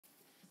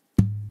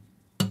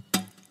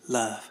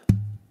Love.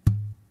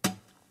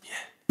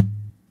 Yeah.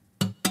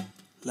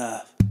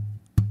 Love.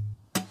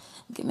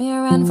 Give me a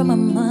run for my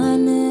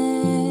money.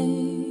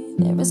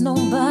 There is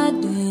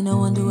nobody, no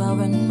one to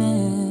outrun me.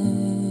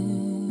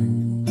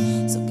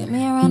 So give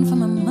me a run for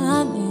my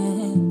money.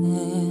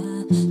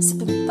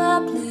 Sipping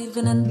bubbly,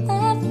 feeling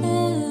lovely,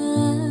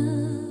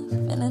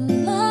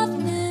 feeling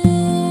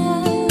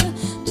lovely.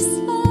 Just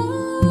love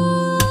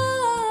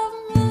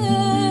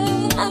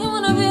me. I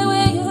wanna be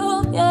with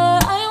you, yeah.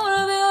 I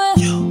wanna be with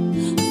you.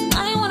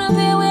 I wanna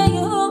be with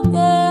you,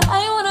 yeah.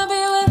 I wanna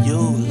be with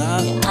you,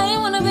 love. Yeah, I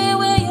wanna be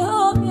with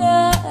you,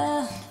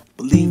 yeah.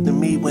 Believed in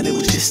me when it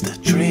was just a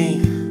dream.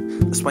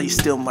 That's why you're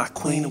still my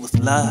queen. It was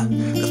love.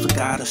 That's what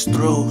got us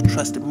through.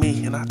 Trusted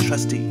me and I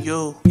trusted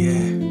you.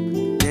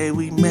 Yeah. Day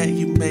we met,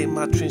 you made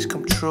my dreams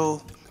come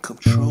true. Come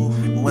true.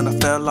 And when I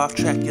fell off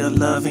track, your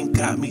loving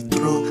got me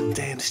through.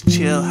 Damn, this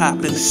chill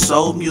hopping, this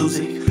soul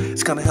music,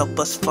 it's gonna help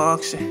us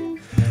function.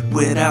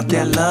 Without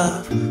that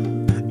love,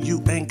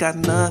 you ain't got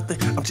nothing.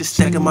 I'm just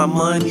stacking my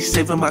money,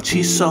 saving my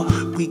cheese so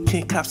we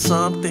can cop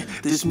something.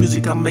 This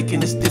music I'm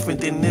making is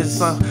different than this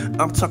song.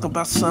 I'm talking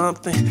about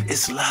something.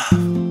 It's love.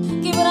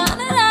 Keep it on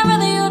and I'd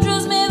rather you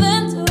trust me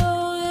than to,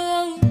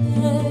 yeah,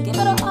 yeah. Give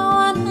it a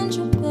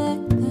 100,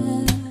 baby.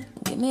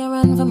 Give me a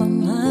run for my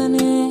money,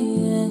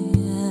 yeah,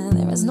 yeah.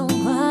 There is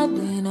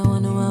nobody, no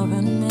one to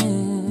outrun me,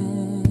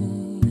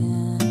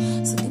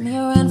 yeah. So give me a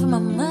run for my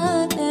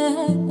money.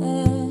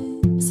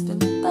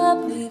 Sipping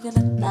bubbly,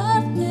 feeling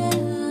lovely.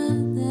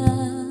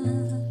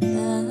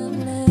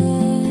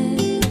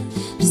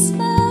 Just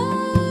love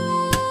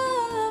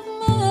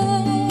me,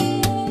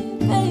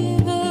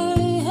 baby.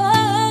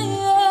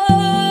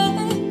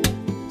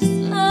 Just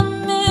love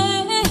me,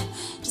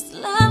 just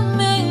love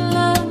me,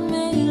 love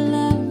me,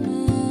 love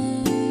me.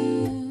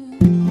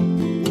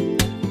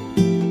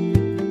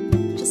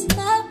 Just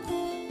love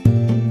me.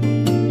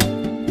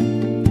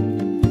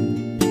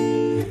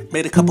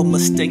 Made a couple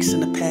mistakes in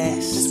the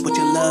past, but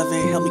your love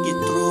ain't helped me get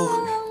through.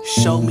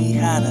 Show me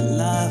how to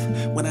love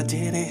when I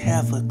didn't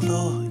have a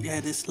clue. Yeah,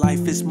 this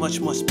life is much,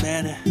 much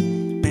better,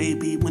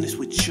 baby, when it's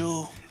with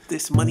you.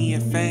 This money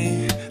and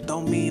fame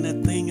don't mean a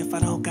thing if I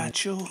don't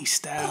got you.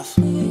 Styles.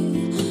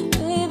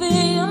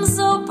 Baby, I'm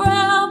so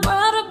proud.